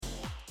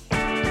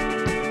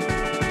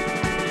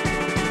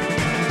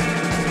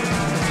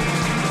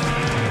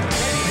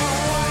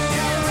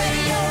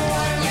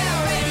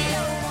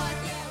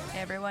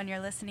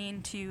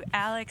listening to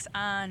Alex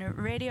on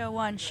Radio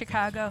 1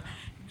 Chicago.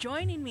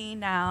 Joining me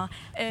now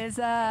is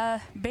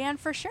Band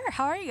For Sure.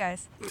 How are you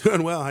guys?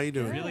 Doing well. How you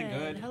doing? Really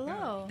good.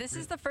 Hello. This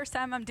is the first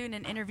time I'm doing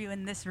an interview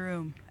in this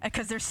room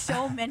because there's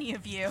so many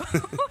of you.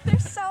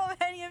 There's so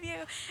many of you.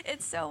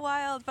 It's so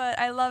wild, but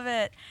I love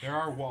it. There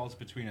are walls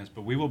between us,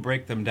 but we will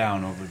break them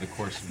down over the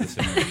course of this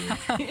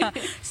interview.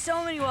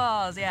 So many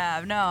walls,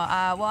 yeah. No,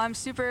 well, I'm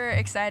super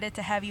excited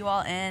to have you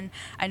all in.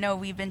 I know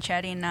we've been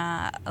chatting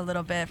a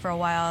little bit for a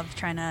while,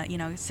 trying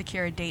to,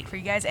 secure a date for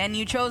you guys, and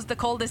you chose the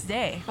coldest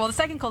day. Well, the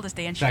second coldest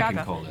day in Chicago.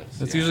 Second coldest.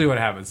 That's usually what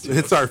happens.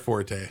 It's our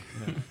forte.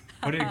 Yeah.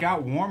 But it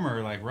got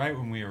warmer, like, right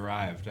when we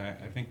arrived. I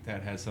think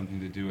that has something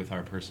to do with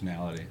our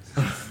personalities.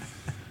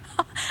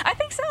 I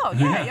think so,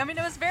 yeah. I mean,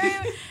 it was very,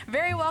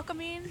 very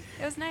welcoming.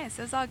 It was nice.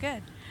 It was all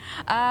good.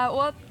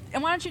 Well,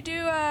 and why don't you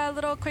do a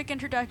little quick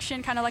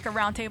introduction, kind of like a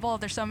round table.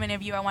 There's so many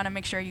of you. I want to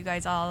make sure you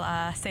guys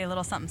all say a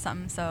little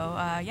something. So,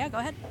 yeah, go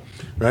ahead.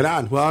 Right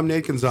on. Well, I'm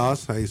Nate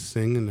Gonzalez. I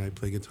sing and I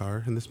play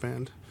guitar in this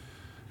band.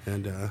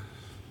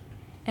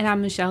 And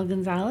I'm Michelle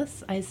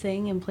Gonzalez. I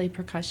sing and play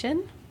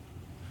percussion.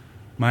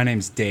 My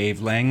name's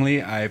Dave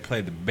Langley. I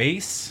play the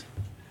bass.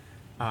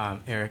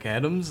 Eric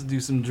Adams, do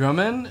some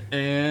drumming,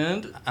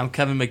 and I'm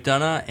Kevin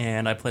McDonough,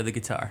 and I play the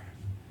guitar.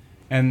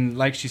 And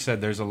like she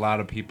said, there's a lot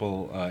of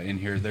people in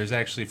here. There's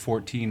actually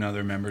 14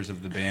 other members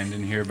of the band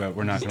in here, but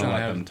we're not going to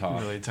let them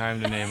talk. Really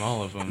time to name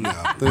all of them.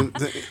 No,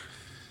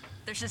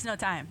 There's just no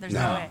time. There's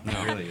no way.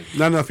 No, really.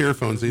 not enough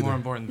earphones either. More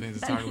important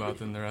things to talk about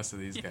than the rest of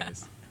these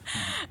guys.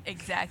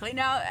 Exactly.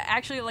 Now,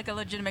 actually, like a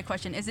legitimate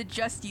question: is it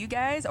just you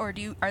guys, or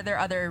are there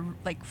other,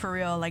 like, for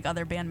real, like,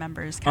 other band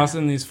members? Us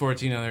and these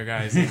 14 other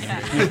guys.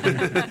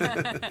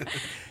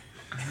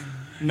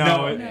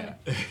 No.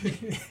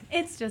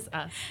 It's just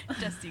us.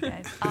 Just you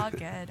guys. All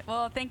good.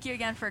 Well, thank you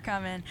again for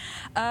coming.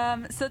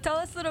 So tell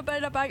us a little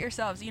bit about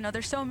yourselves.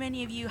 There's so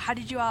many of you. How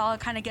did you all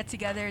kind of get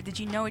together? Did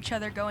you know each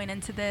other going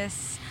into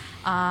this?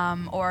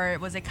 Or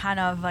was it kind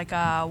of like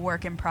a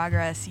work in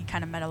progress? You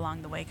kind of met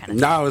along the way kind of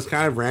thing? No, it was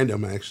kind of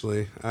random,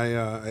 actually.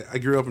 I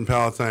grew up in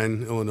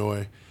Palatine,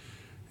 Illinois.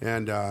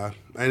 And I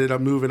ended up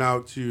moving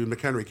out to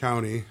McHenry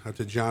County, out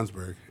to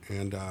Johnsburg.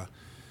 And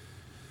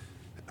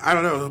I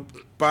don't know,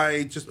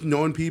 by just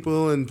knowing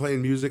people and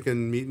playing music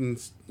and meeting,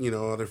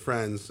 other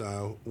friends,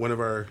 one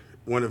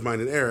of mine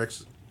and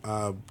Eric's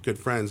good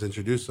friends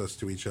introduced us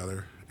to each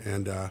other.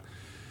 And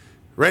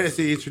right as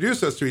he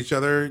introduced us to each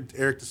other,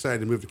 Eric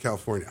decided to move to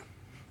California.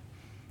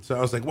 So I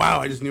was like,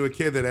 wow, I just knew a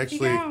kid that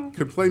actually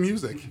could play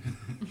music.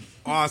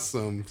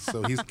 Awesome.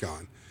 So he's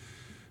gone.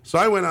 So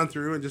I went on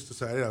through and just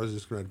decided I was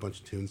just going to write a bunch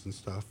of tunes and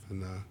stuff.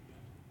 And,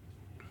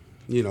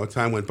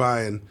 time went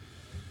by and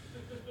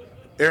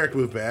Eric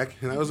moved back.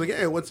 And I was like,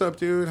 hey, what's up,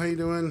 dude? How you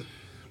doing?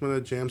 Want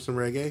to jam some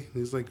reggae? And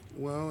he's like,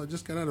 well, I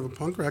just got out of a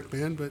punk rock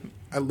band, but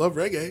I love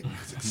reggae. I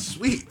was like,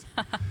 sweet.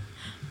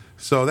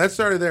 So that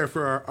started there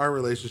for our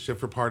relationship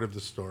for part of the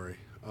story.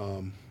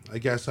 I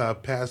guess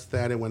past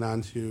that, it went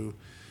on to...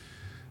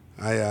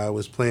 I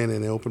was playing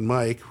an open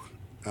mic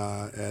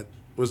at,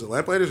 was it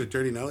Lamplighters or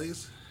Dirty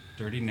Nellies?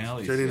 Dirty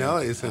Nellies. Dirty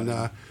Nellies. And,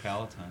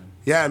 Palatine.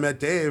 Yeah, I met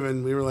Dave,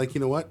 and we were like,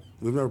 you know what?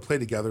 We've never played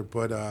together,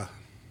 but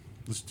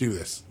let's do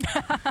this.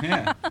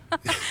 Yeah.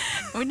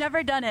 We've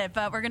never done it,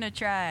 but we're going to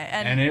try.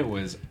 And it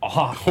was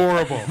awful.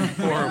 Horrible.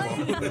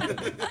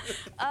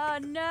 Oh,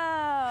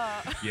 no.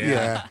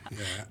 Yeah.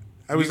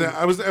 I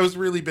was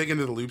really big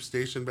into the loop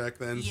station back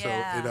then, so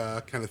Yeah.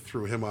 it kind of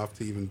threw him off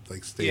to even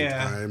stay in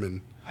time. And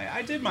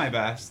I did my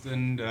best,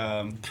 and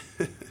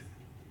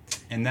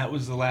that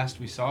was the last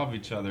we saw of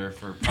each other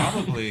for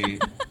probably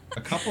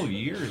a couple of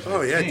years.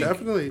 Oh, I yeah, think.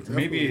 definitely.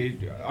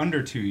 Maybe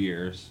under 2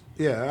 years.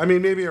 Yeah, I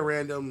mean, maybe a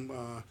random.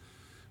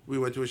 We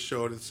went to a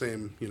show at the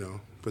same,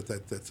 but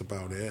that's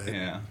about it.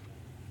 Yeah.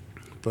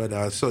 But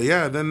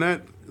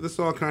then this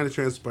all kind of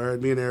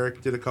transpired. Me and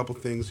Eric did a couple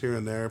things here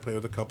and there. Played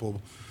with a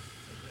couple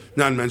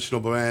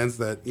non-mentionable bands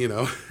that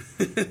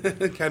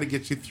kind of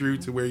get you through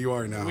to where you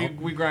are now.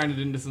 We grinded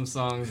into some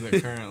songs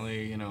that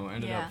currently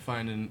ended up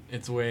finding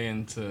its way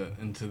into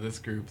this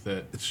group.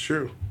 That it's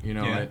true.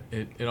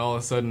 It all of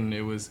a sudden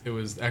it was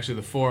actually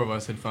the four of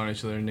us had found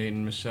each other. Nate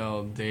and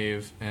Michelle,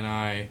 Dave and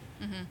I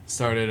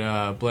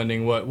started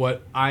blending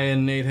what I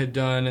and Nate had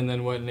done, and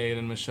then what Nate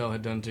and Michelle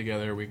had done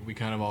together. We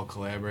kind of all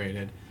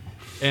collaborated,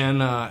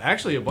 and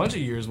actually a bunch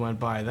of years went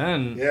by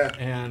then. Yeah.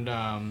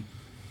 And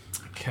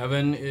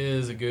Kevin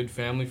is a good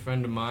family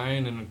friend of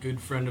mine and a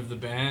good friend of the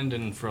band,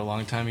 and for a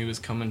long time he was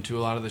coming to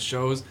a lot of the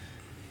shows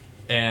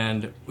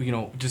and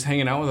just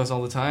hanging out with us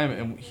all the time.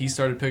 And he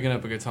started picking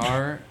up a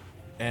guitar,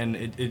 and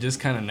it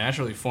just kind of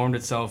naturally formed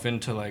itself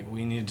into, like,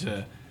 we need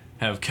to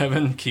have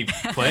Kevin keep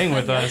playing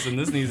with us, and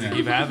this needs to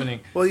keep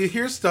happening. Well, you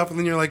hear stuff and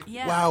then you're like,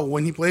 wow,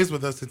 when he plays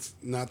with us, it's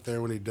not there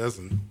when he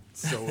doesn't.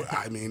 So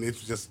I mean, it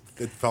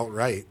felt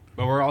right.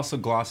 But we're also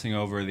glossing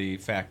over the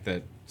fact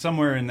that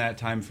somewhere in that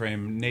time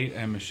frame, Nate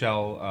and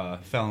Michelle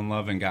fell in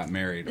love and got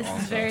married.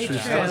 Also, very true.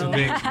 That was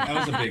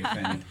a big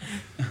thing.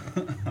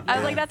 I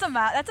was like,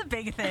 that's a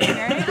big thing,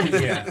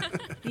 right? Yeah.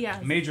 Yeah.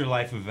 Major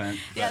life event.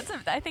 Yeah,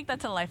 I think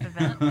that's a life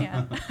event.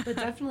 Yeah. But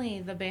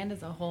definitely the band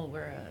as a whole,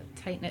 we're a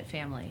tight-knit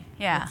family.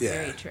 Yeah. That's Yeah.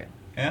 very true.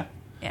 Yeah.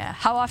 Yeah.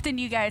 How often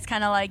do you guys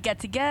kind of like get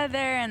together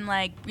and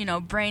like,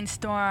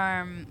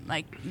 brainstorm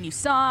like new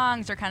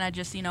songs or kind of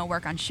just,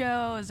 work on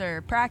shows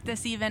or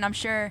practice even? I'm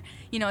sure,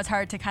 it's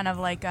hard to kind of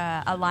like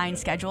align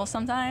schedules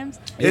sometimes.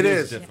 It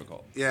is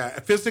difficult. Yeah,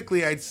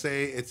 physically I'd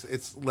say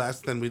it's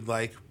less than we'd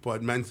like,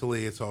 but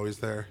mentally it's always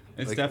there.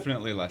 It's Like,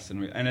 definitely less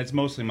than and it's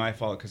mostly my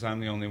fault because I'm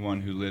the only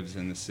one who lives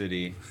in the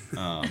city.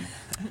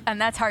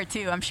 And that's hard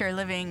too. I'm sure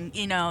living,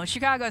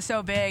 Chicago's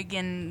so big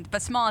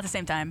but small at the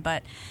same time,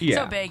 but Yeah.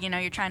 so big,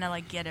 you're trying to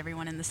like get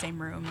everyone in the same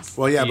rooms.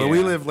 Well, yeah, but we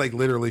Yeah. live like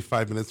literally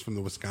 5 minutes from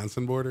the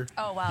Wisconsin border.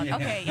 Oh, wow.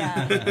 Okay,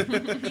 yeah. You don't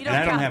And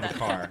I don't count have that. a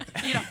car.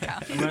 You don't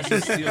count. Unless you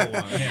steal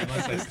one. Yeah,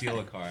 unless I steal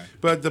a car.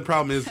 But the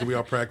problem is that we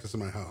all practice in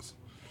my house.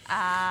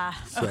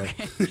 So.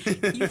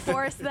 You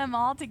force them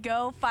all to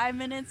go 5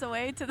 minutes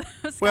away to the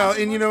Wisconsin Well,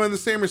 and border? in the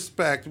same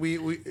respect, me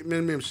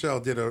and Michelle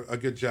did a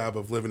good job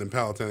of living in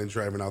Palatine and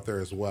driving out there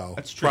as well.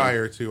 That's true.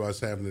 Prior to us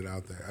having it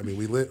out there. I mean,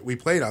 we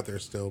played out there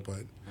still,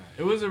 but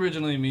It was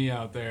originally me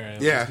out there.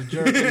 And Yeah. the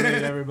jerk that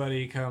made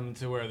everybody come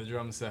to where the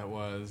drum set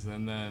was,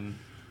 and then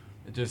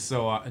it just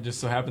so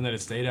happened that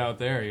it stayed out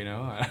there.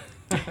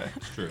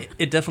 It's true.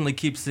 It definitely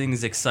keeps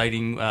things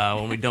exciting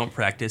when we don't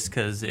practice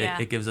because Yeah.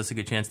 it gives us a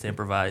good chance to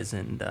improvise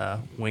and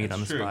wing it on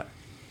the That's true. spot.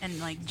 And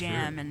like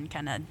jam and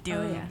kind of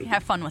yeah.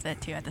 have fun with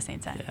it too at the same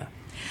time. Yeah.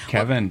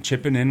 Kevin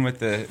chipping in with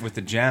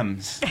the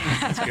gems.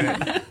 That's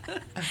good.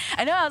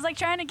 I know. I was like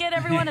trying to get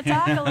everyone to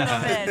talk a little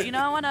bit.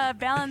 I want to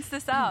balance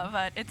this out,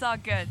 but it's all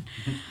good.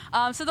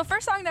 So the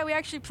first song that we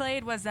actually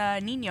played was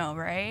Nino,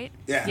 right?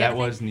 yeah. That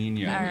was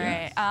Nino. All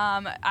right.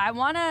 I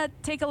want to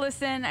take a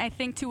listen, I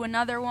think, to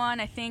another one.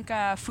 I think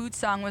Food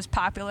Song was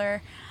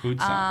popular. Food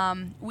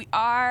Song.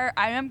 I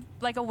am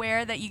like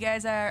aware that you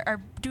guys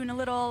are doing a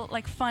little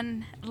like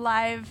fun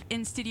live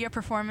in studio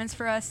performance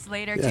for us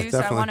later Yeah, too. So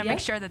I definitely. want to Yeah. make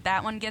sure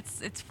that one gets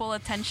its full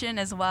attention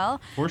as well.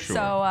 For sure.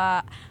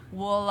 So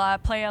we'll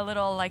play a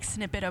little like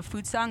snippet of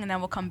Food Song, and then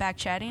we'll come back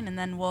chatting, and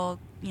then we'll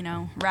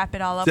wrap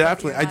it all up.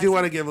 Definitely. I do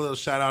want to give a little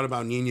shout out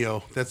about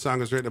Nino. That song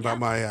was written about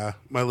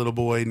my little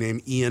boy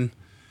named Ian.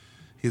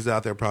 He's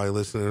out there probably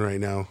listening right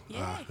now.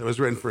 Yay. It was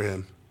written for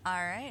him. All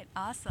right,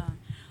 awesome.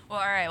 Well,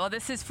 all right. Well,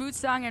 this is Food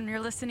Song, and you're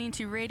listening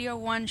to Radio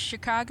 1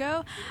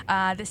 Chicago.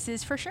 This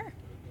is For Sure.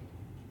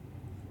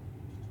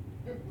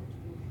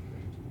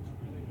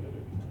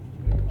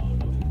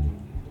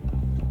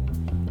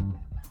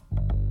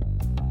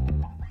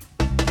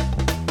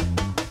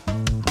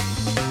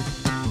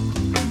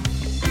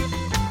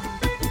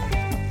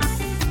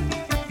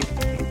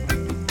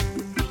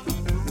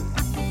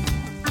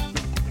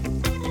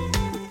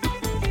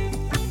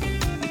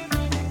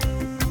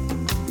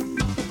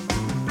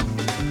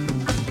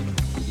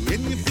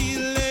 When you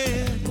feel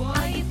it,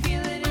 Boy, you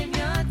feel it in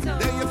your toes.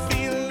 then you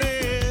feel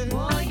it.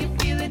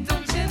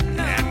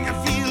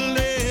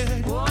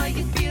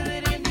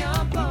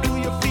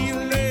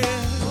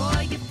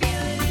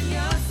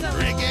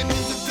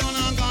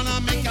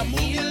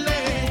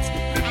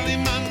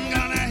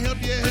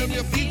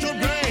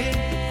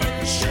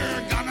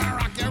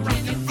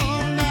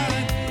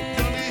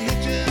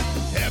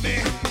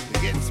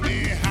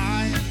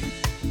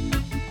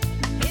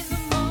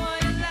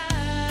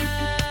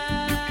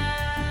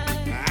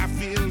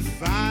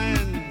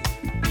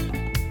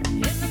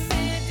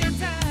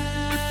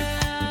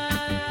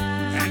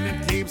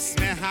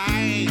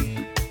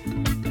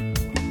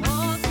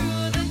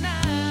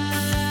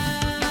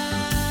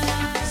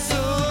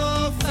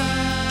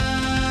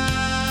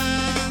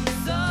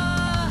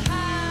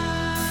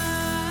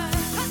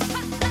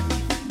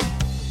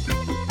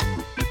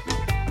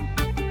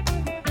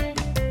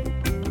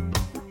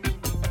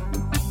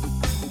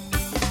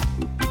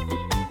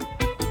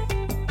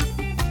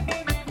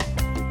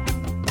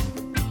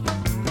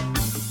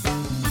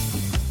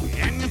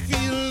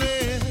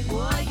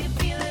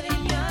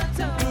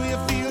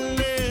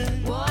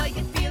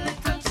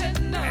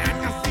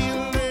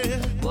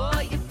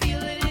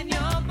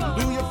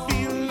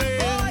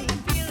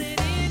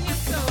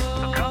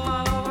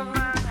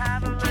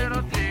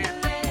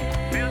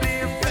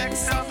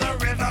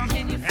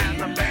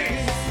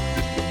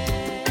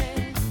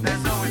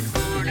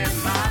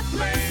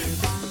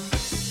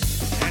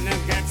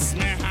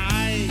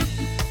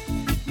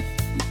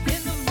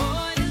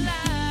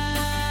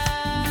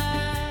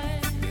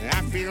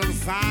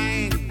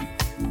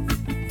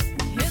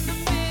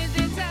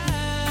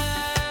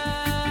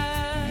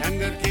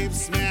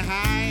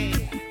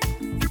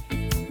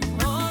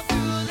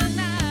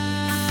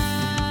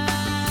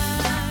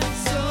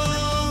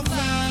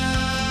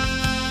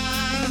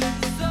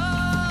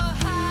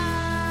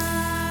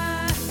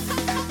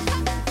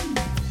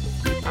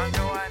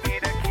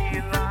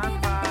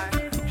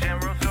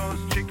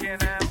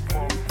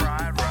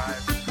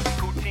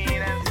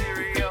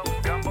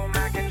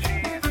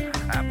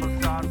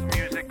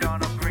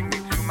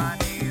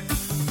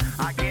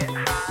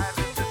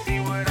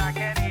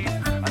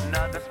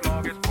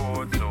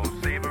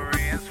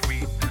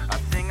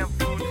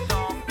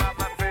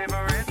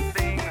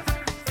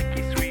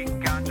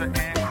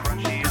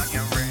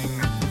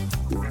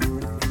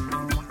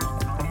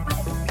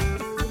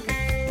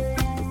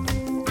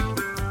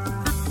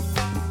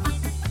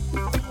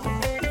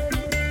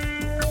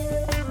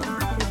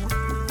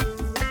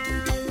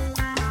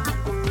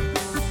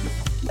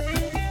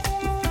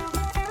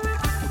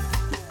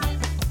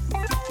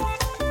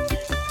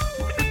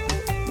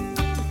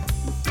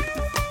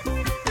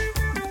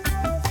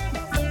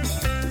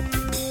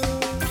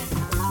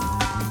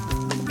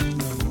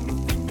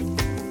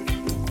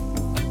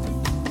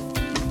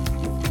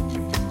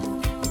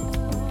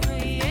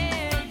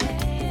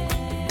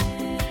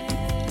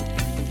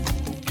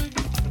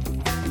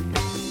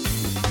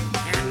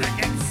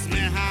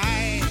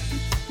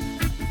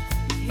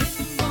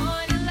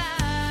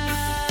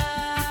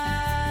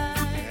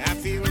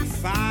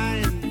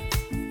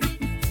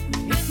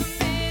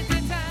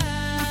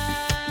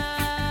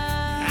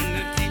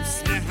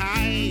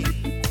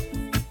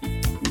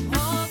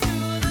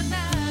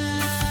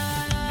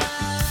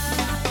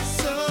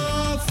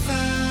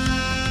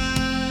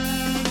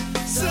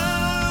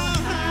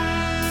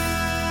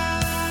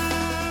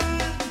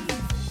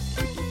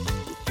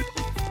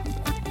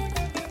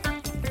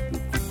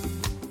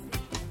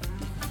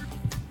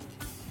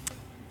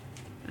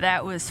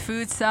 That was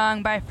Food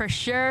Song by For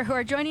Sure, who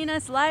are joining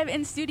us live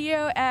in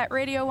studio at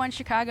Radio 1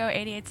 Chicago,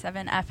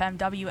 88.7 FM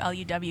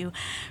WLUW,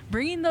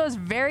 bringing those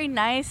very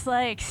nice,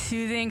 like,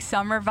 soothing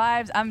summer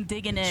vibes. I'm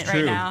digging it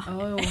right now.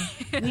 Oh,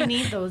 we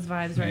need those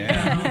vibes right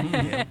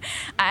now.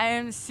 I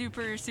am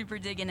super, super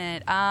digging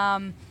it.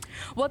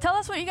 Well, tell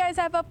us what you guys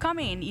have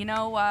upcoming. You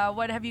know,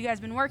 what have you guys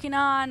been working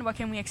on? What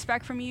can we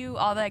expect from you?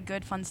 All that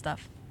good, fun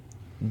stuff.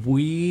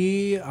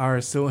 We are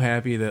so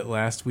happy that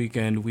last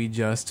weekend we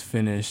just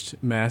finished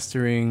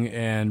mastering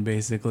and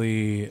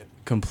basically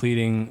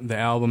completing the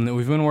album that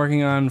we've been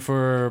working on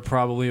for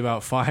probably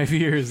about 5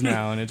 years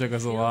now, and it took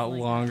us a lot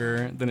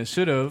longer than it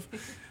should have.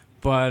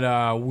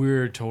 But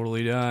we're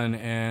totally done,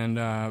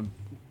 and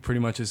pretty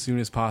much as soon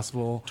as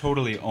possible.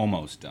 Totally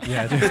almost done.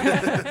 Yeah,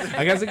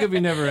 I guess it could be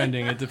never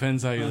ending. It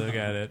depends how you look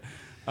at it.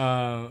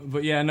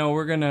 But yeah, no,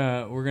 we're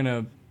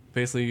gonna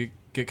basically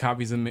get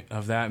copies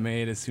of that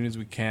made as soon as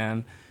we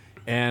can,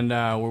 and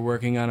we're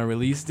working on a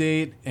release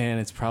date, and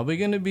it's probably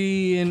going to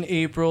be in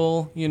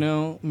April. You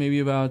know, maybe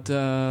about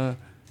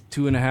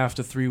 2.5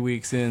 to 3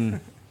 weeks in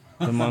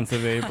the month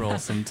of April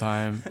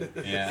sometime.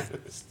 Yeah,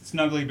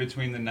 snugly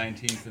between the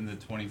 19th and the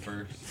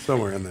 21st.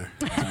 Somewhere in there.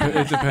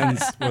 It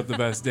depends what the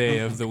best day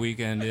of the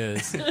weekend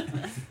is.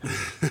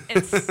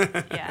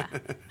 Yeah.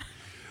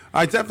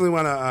 I definitely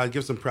want to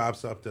give some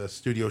props up to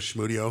Studio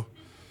Schmudio.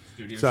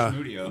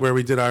 Studio. Where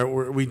we did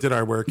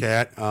our work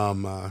at.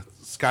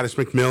 Scottish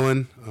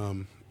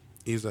McMillan.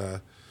 He's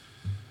a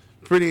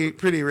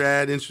pretty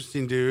rad,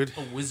 interesting dude.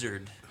 A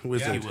wizard.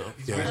 Wizard. If you will.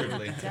 Yeah.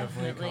 Wizardly.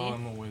 Definitely call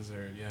him a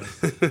wizard. Yes.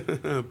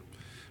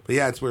 But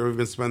yeah, it's where we've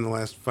been spending the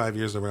last 5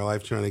 years of our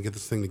life trying to get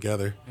this thing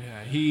together.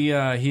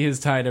 Yeah, he has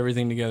tied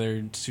everything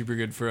together super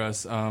good for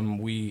us.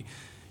 We,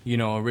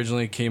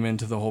 originally came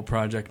into the whole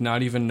project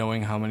not even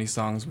knowing how many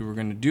songs we were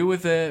going to do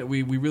with it.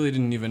 We really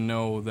didn't even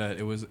know that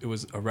it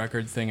was a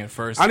record thing at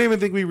first. I don't even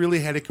think we really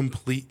had it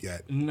complete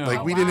yet. No.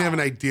 Like, we Oh, didn't wow. have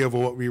an idea of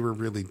what we were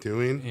really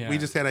doing. Yeah. We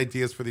just had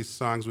ideas for these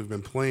songs we've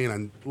been playing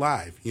on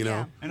live, you know?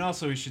 Yeah. And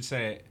also, we should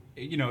say,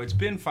 it's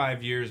been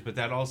 5 years, but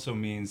that also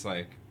means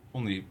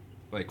only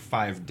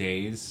 5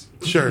 days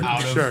Sure,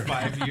 out of sure.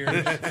 5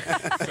 years.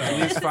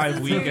 At least 5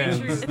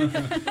 weekends.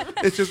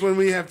 It's just when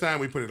we have time,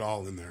 we put it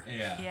all in there.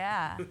 Yeah.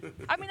 Yeah.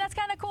 I mean, that's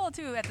kind of cool,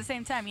 too, at the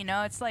same time.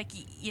 It's like,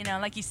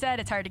 like you said,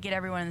 it's hard to get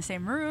everyone in the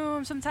same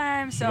room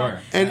sometimes. So, Sure.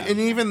 And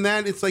even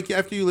then, it's like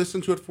after you listen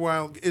to it for a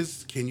while,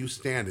 can you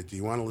stand it? Do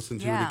you want to listen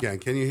to Yeah. it again?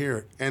 Can you hear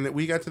it? And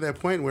we got to that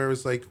point where it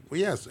was like, well,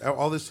 yes,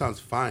 all this sounds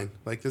fine.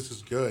 Like, this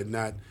is good.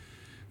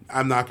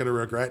 I'm not going to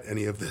regret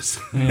any of this.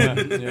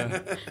 Yeah.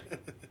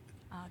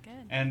 all good.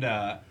 And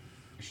I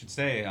should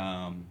say,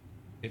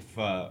 if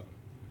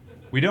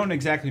we don't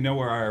exactly know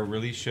where our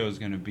release show is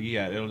going to be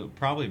at, it'll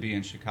probably be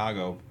in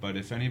Chicago. But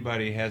if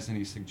anybody has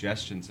any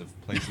suggestions of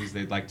places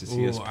they'd like to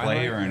see us Ooh, I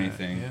play like or that,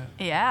 anything, yeah.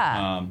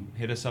 Yeah.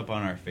 hit us up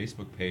on our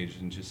Facebook page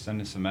and just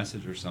send us a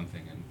message or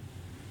something,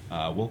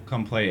 and we'll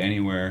come play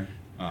anywhere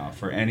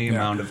for any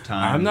amount of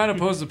time. I'm not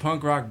opposed to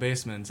punk rock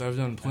basements. I've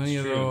done plenty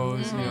of That's true.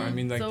 those. I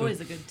mean, like It's always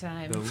a good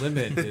time. the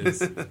limit is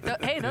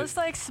Hey, those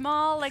like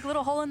small, like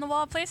little hole in the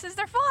wall places,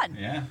 they're fun.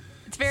 Yeah.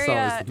 It's very, It's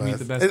always meet the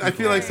the best. best I feel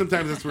people. like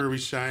sometimes that's where we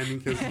shine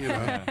because,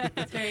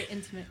 It's very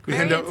intimate. we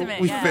Very end up,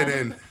 intimate, we yeah. fit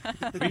in.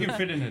 We can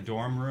fit in a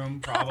dorm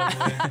room, probably.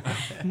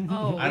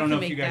 Oh, I don't know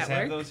if you we can guys make that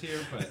have work. those here,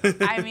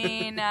 but I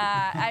mean,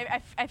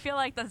 I feel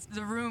like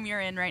the room you're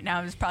in right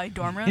now is probably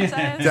dorm room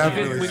size.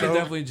 Definitely. we So- could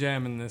definitely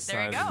jam in this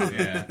There you size. go.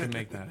 Yeah. We can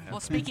make that happen. Well,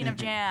 speaking of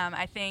jam,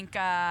 I think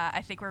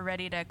we're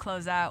ready to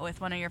close out with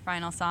one of your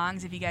final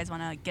songs. If you guys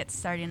want to get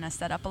starting to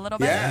set up a little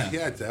bit.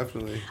 Yeah,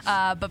 definitely.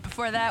 But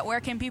before that, where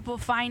can people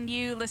find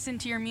you, listen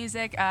to your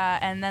music,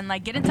 and then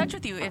get in touch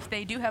with you if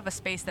they do have a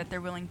space that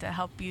they're willing to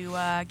help you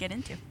get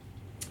into?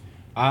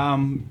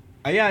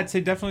 Yeah, I'd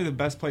say definitely the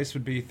best place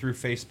would be through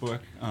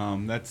Facebook.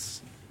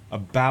 That's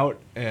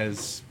about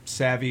as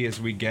savvy as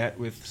we get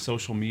with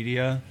social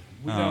media.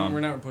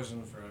 We're not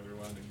pushing for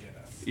everyone to get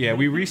us. Yeah,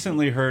 we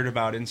recently heard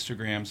about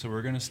Instagram, so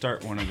we're going to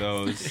start one of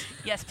those.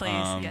 Yes, please.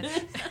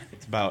 Yes.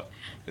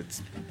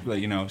 It's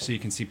so you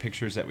can see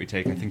pictures that we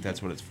take. I think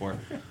that's what it's for.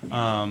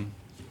 Can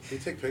you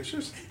take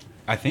pictures?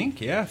 I think,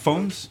 yeah.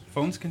 Phones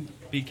can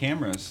be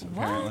cameras,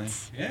 apparently.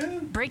 What? Yeah.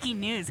 Breaking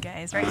news,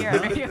 guys, right here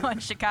on Radio 1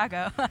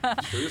 Chicago.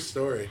 True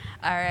story.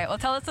 All right. Well,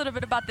 tell us a little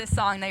bit about this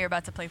song that you're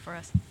about to play for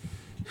us.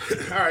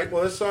 All right.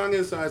 Well, this song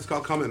is it's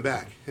called "Coming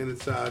Back," and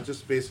it's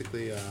just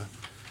basically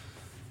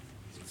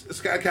it's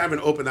got kind of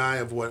an open eye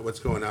of what's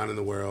going on in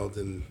the world,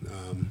 and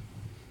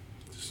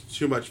just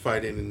too much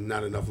fighting and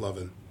not enough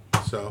loving.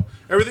 So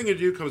everything you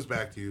do comes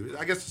back to you.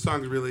 I guess the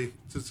song's really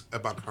just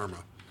about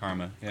karma.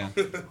 Karma, yeah.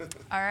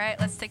 All right,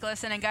 let's take a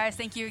listen. And guys,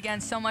 thank you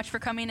again so much for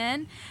coming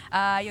in.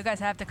 You guys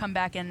have to come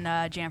back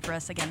and jam for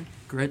us again.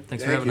 Great.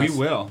 Thanks for Thank having We us.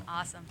 will.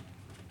 Awesome.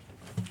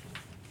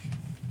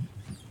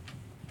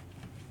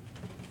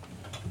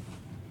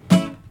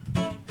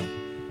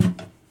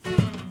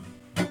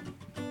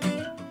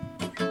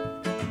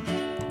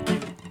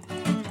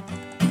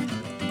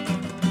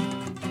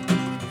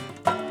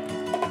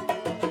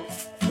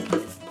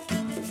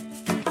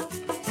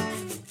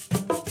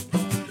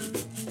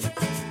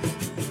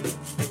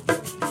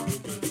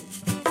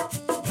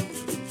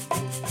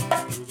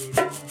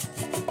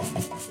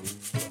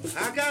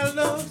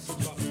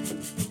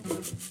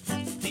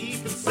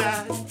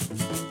 inside.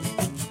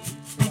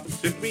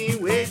 Took me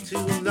way too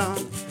long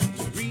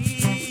to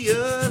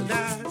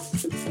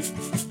realize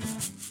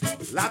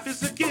life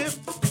is a gift,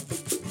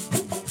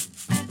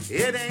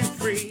 it ain't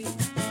free.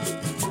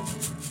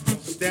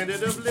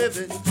 Standard of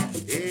living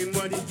ain't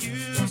what it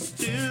used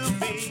to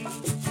be.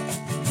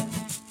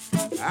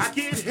 I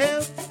get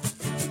help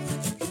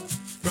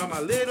from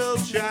a little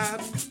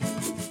job,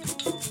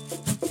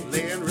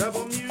 playing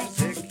rebel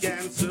music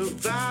and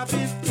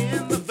surviving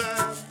in the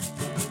vibe.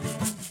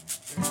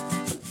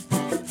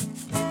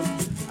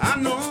 I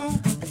know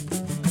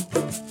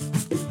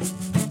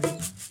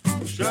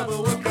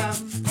trouble will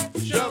come,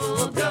 trouble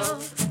will go.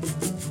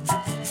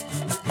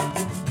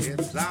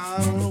 It's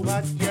all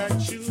what you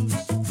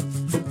choose,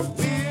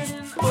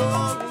 win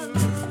or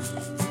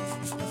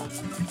lose.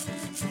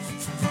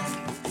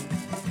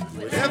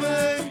 Whatever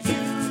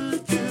you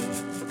do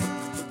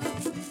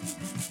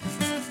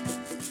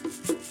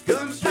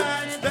comes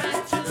right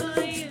back to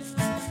you.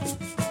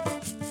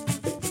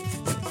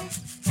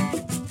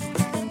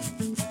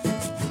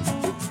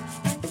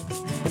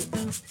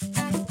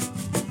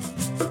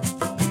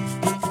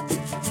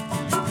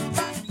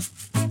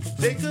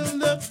 Take a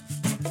look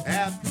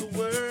at the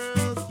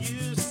world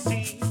you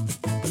see.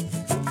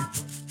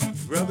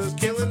 Brothers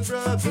killing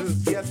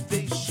brothers, yet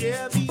they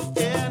share the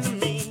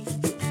enemy.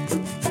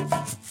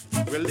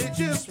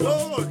 Religious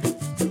war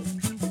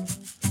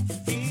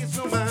feeds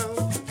no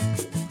mouth.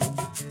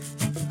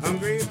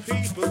 Hungry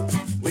people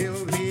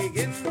will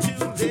begin to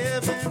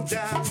live and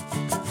die.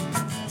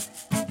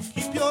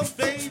 Keep your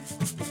faith,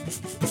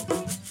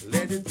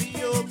 let it be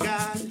your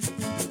guide.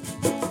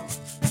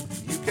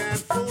 You can't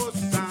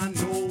force on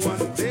no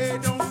one they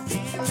don't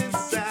feel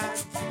inside.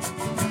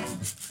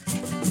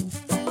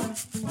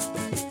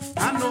 I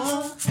know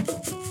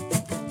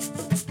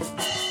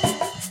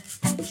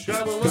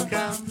trouble will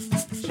come,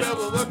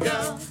 trouble will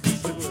go.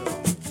 Yes, it will.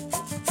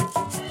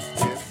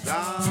 It's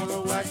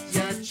all what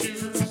you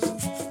choose,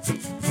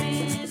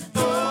 win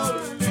or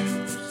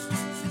lose.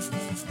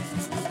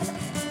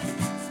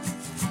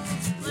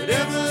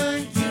 Whatever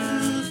you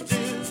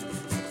do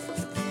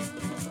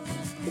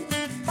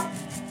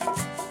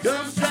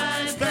comes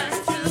right back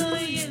to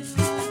you.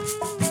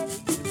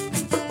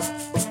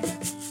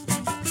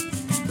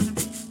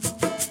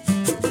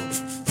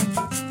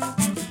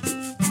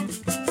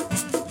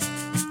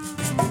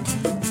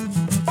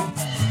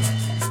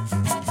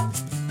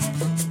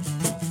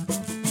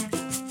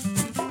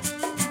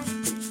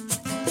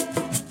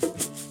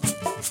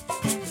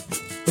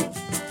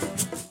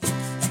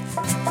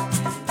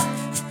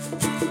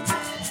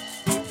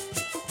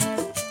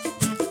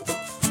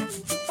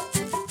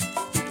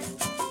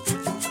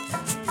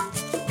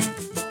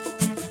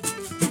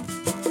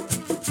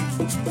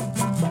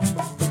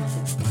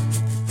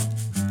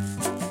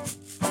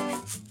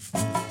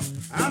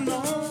 I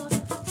know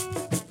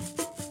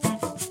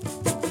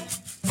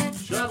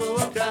trouble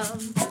will come,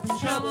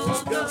 trouble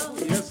will go.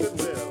 Yes, it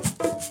will.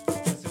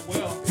 Yes, it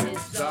will.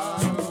 It's all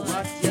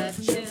what you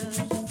choose,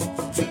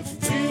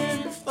 win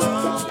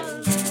or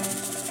lose.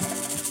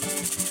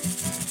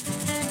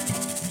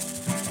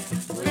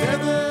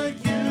 Whatever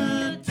you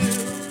do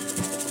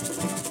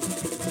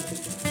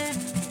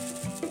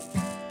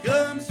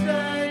comes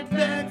right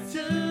back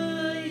to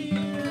you.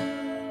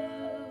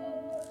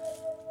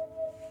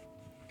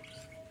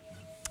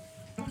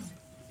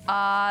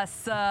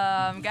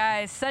 Awesome,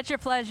 guys! Such a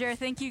pleasure.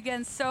 Thank you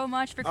again so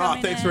much for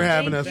coming. thanks in. for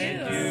having us. Thank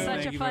you. Such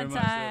Thank a you fun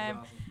very much. time.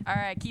 All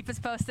right, keep us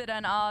posted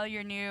on all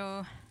your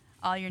new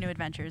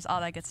adventures, all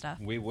that good stuff.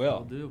 We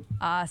will. Do.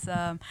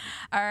 Awesome.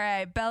 All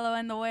right, Bello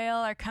and the Whale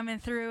are coming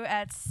through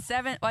at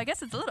 7. Well, I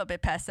guess it's a little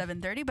bit past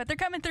 7:30, but they're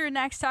coming through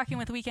next, talking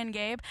with Weekend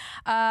Gabe.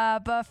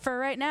 But for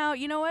right now,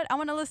 you know what? I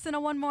want to listen to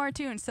one more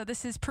tune. So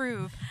this is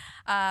 "Prove"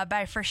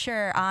 by For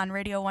Sure on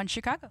Radio 1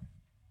 Chicago.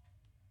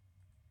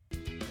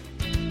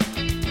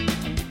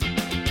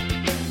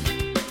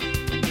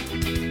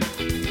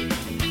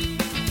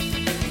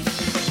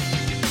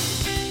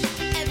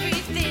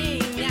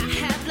 Everything I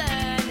have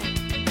learned,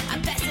 I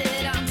pass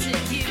it on to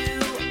you.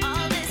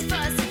 All this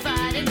fuss and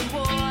fight and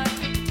war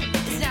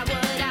is not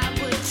what I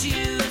would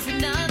choose.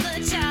 Another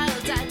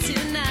child died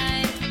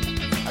tonight,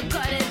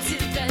 according to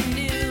the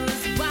news.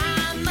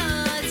 Why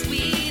must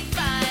we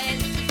fight?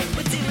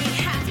 What do we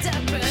have to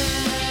prove?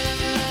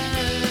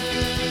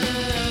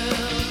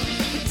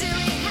 What do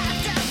we have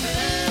to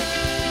prove?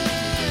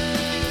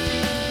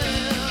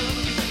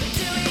 What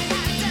do we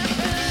have to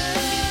prove?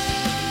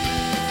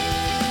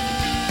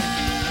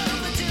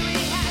 What do we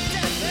have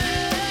to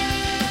prove?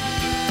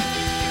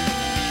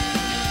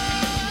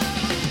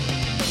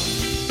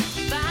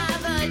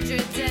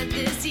 500 dead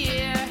this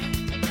year.